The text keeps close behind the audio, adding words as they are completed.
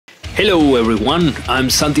Hello everyone, I'm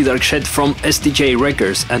SantyDark Jett from STJ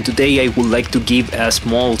Records, and today I would like to give a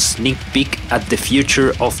small sneak peek at the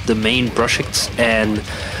future of the main projects and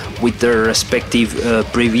with their respective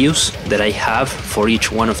previews that I have for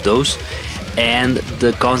each one of those and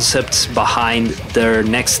the concepts behind their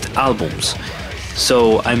next albums.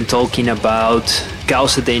 So I'm talking about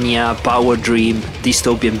Edenia, PowerDream,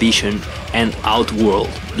 Dystopian Vision and Outworld.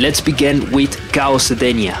 Let's begin with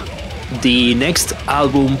Edenia. The next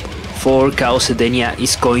album for Edenia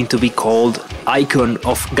is going to be called Icon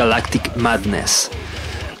of Galactic Madness.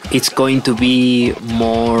 It's going to be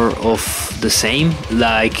more of the same,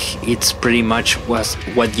 like it's pretty much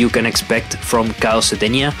what you can expect from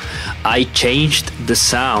Edenia. I changed the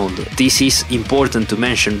sound. This is important to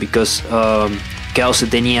mention because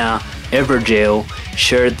Edenia Evergel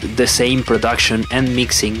shared the same production and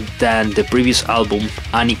mixing than the previous album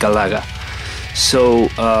Anicalaga. So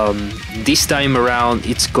this time around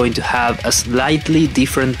it's going to have a slightly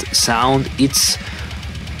different sound. It's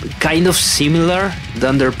kind of similar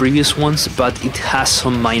than their previous ones, but it has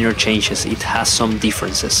some minor changes, it has some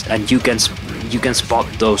differences, and you can spot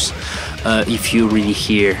those if you really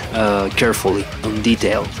hear carefully on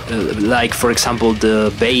detail. Like for example,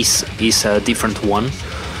 the bass is a different one,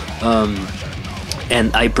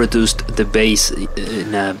 and I produced the bass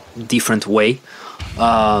in a different way.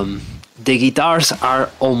 The guitars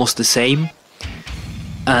are almost the same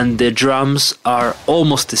and the drums are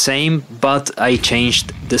almost the same, but I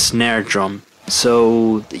changed the snare drum.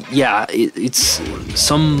 So yeah, it's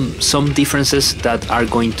some differences that are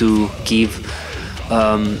going to give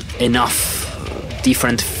enough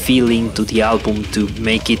different feeling to the album to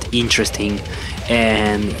make it interesting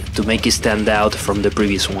and to make it stand out from the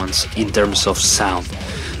previous ones in terms of sound.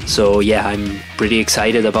 So yeah, I'm pretty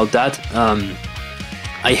excited about that.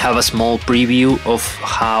 I have a small preview of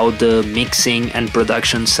how the mixing and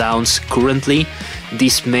production sounds currently.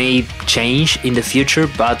 This may change in the future,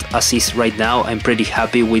 but as is right now, I'm pretty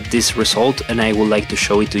happy with this result and I would like to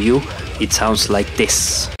show it to you. It sounds like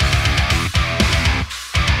this.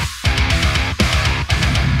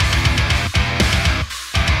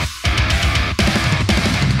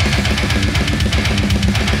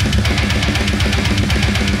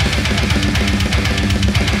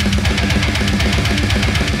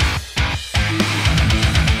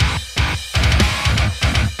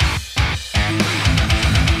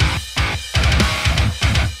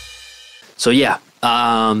 So yeah,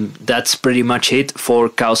 that's pretty much it for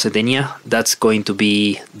Edenia. That's going to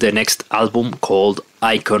be the next album called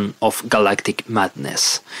Icon of Galactic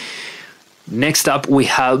Madness. Next up we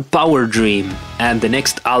have PowerDream, and the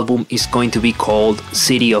next album is going to be called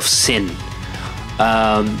City of Sin.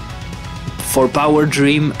 For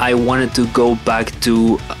PowerDream I wanted to go back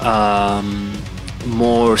to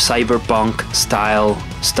more cyberpunk style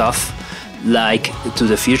stuff, like To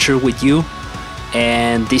the Future with You.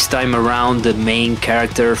 And this time around the main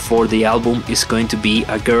character for the album is going to be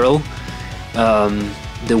a girl,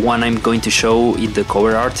 the one I'm going to show in the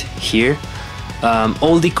cover art here.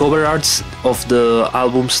 All the cover arts of the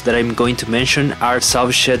albums that I'm going to mention are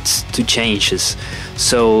subject to changes,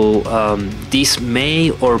 so this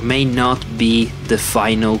may or may not be the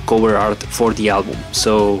final cover art for the album,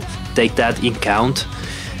 so take that in count.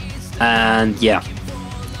 And yeah,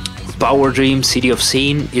 PowerDream City of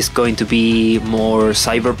Sin is going to be more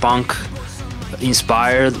cyberpunk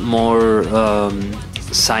inspired, more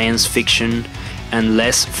science fiction and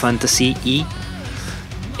less fantasy-y.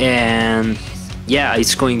 And yeah,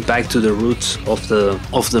 it's going back to the roots of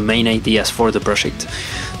the main ideas for the project.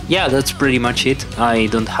 Yeah, that's pretty much it. I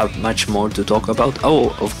don't have much more to talk about. Oh,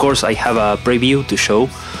 of course I have a preview to show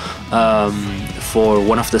for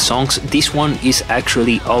one of the songs. This one is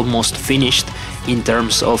actually almost finished in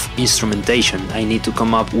terms of instrumentation. I need to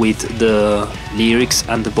come up with the lyrics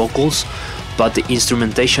and the vocals, but the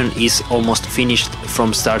instrumentation is almost finished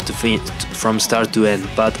from start to end.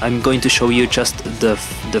 But I'm going to show you just the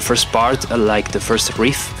first part, like the first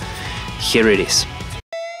riff. Here it is.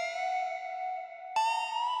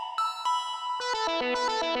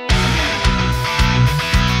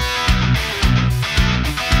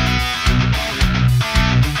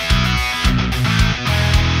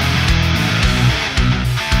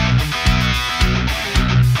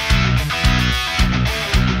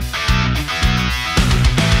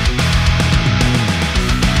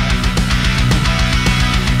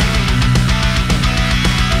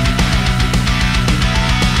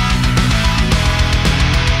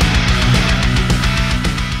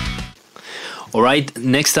 Alright,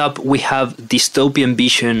 next up we have Dystopian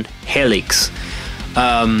Vision Helix.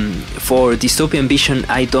 For Dystopian Vision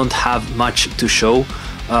I don't have much to show.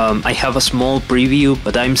 I have a small preview,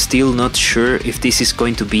 but I'm still not sure if this is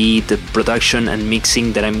going to be the production and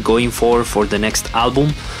mixing that I'm going for the next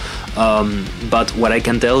album. But what I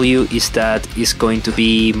can tell you is that it's going to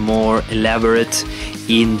be more elaborate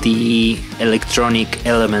in the electronic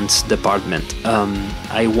elements department.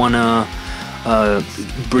 I wanna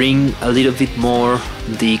bring a little bit more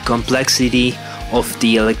the complexity of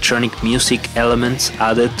the electronic music elements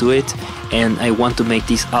added to it, and I want to make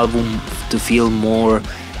this album to feel more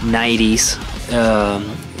 90s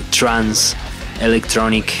trance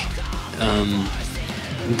electronic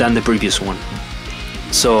than the previous one.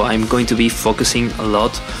 So I'm going to be focusing a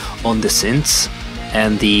lot on the synths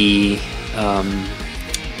and the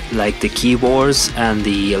like the keyboards and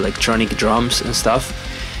the electronic drums and stuff.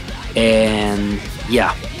 And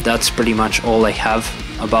yeah, that's pretty much all I have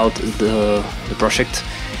about the project.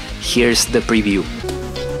 Here's the preview.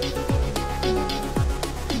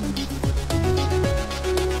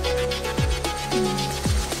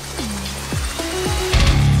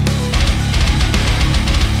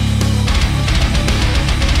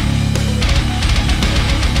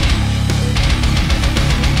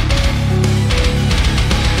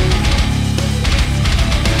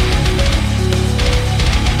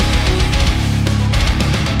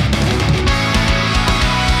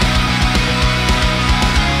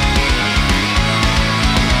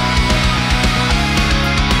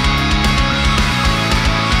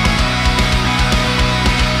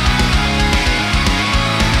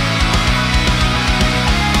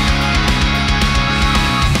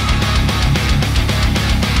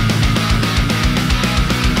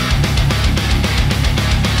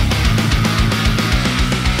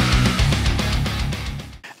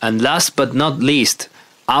 And last but not least,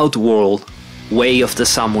 Outworld, Way of the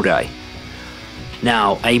Samurai.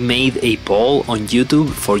 Now, I made a poll on YouTube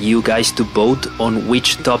for you guys to vote on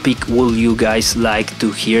which topic will you guys like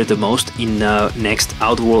to hear the most in the next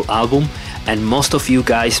Outworld album, and most of you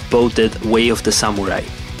guys voted Way of the Samurai.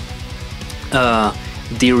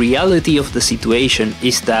 The reality of the situation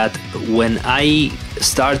is that when I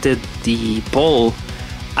started the poll,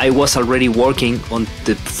 I was already working on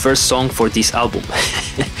the first song for this album.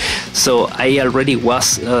 So I already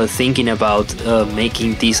was thinking about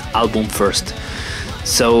making this album first.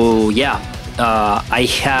 So yeah, I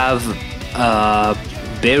have a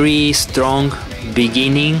very strong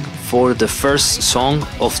beginning for the first song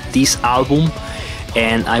of this album,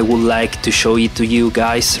 and I would like to show it to you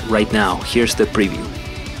guys right now. Here's the preview.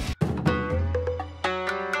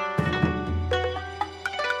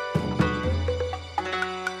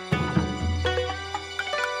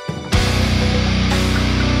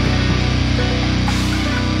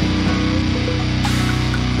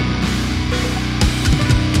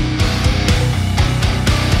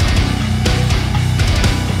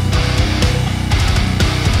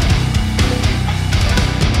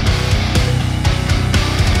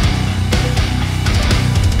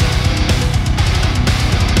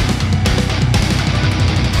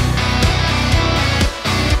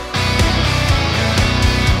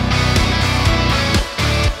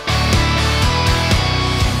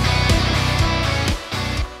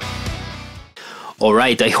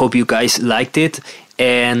 Alright, I hope you guys liked it,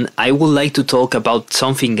 and I would like to talk about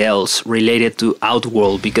something else related to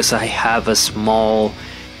Outworld, because I have a small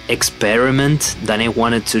experiment that I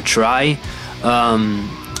wanted to try.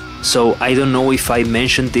 So I don't know if I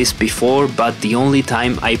mentioned this before, but the only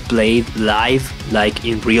time I played live, like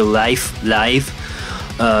in real life live,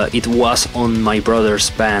 it was on my brother's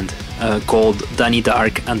band called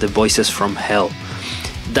SantyDark and the Voices from Hell.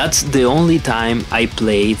 That's the only time I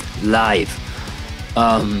played live.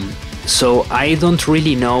 So I don't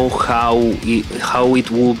really know how it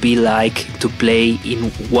will be like to play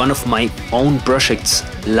in one of my own projects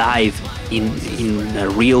live in a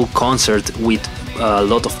real concert with a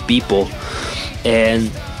lot of people, and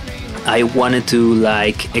I wanted to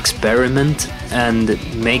like experiment and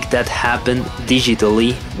make that happen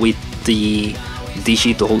digitally with the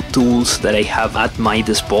digital tools that I have at my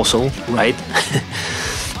disposal, right?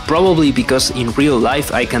 Probably because in real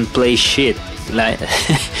life I can play shit. Like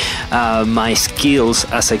my skills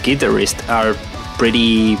as a guitarist are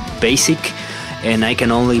pretty basic, and I can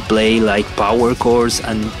only play like power chords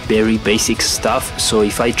and very basic stuff. So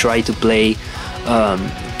if I try to play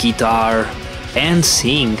guitar and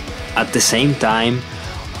sing at the same time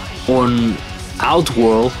on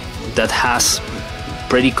Outworld that has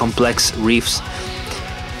pretty complex riffs,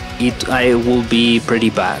 I will be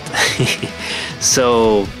pretty bad.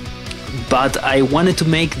 So but I wanted to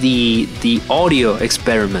make the audio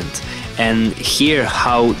experiment and hear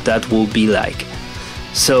how that will be like.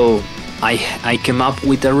 So I came up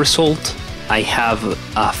with a result. I have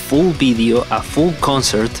a full video, a full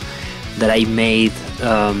concert that I made.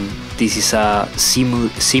 This is a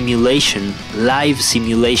simulation, live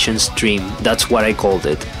simulation stream. That's what I called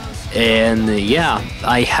it. And yeah,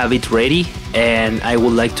 I have it ready and I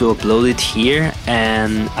would like to upload it here,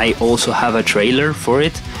 and I also have a trailer for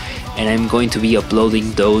it, and I'm going to be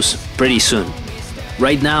uploading those pretty soon.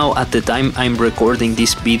 Right now, at the time I'm recording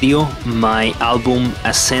this video, my album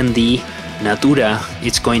Ascendi Natura,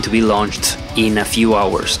 it's going to be launched in a few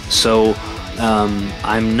hours. So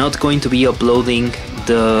I'm not going to be uploading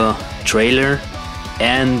the trailer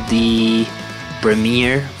and the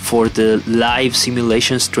premiere for the live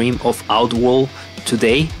simulation stream of Outworld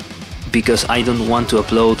today, because I don't want to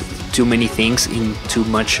upload too many things in too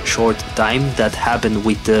much short time. That happened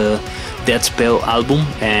with the Dead Spell album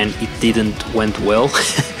and it didn't went well.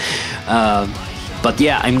 But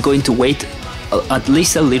yeah, I'm going to wait at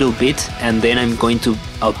least a little bit, and then I'm going to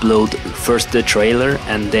upload first the trailer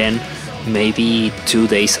and then maybe 2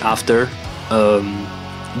 days after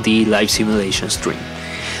the live simulation stream.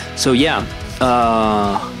 So yeah,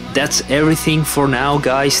 that's everything for now,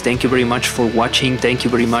 guys. Thank you very much for watching. Thank you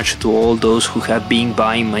very much to all those who have been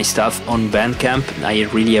buying my stuff on Bandcamp. I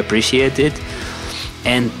really appreciate it.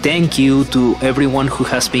 And thank you to everyone who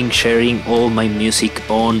has been sharing all my music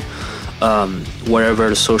on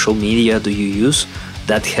wherever social media do you use.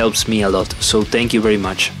 That helps me a lot, so thank you very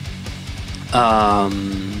much.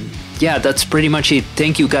 Yeah, that's pretty much it.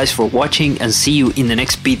 Thank you guys for watching, and see you in the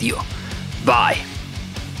next video. Bye.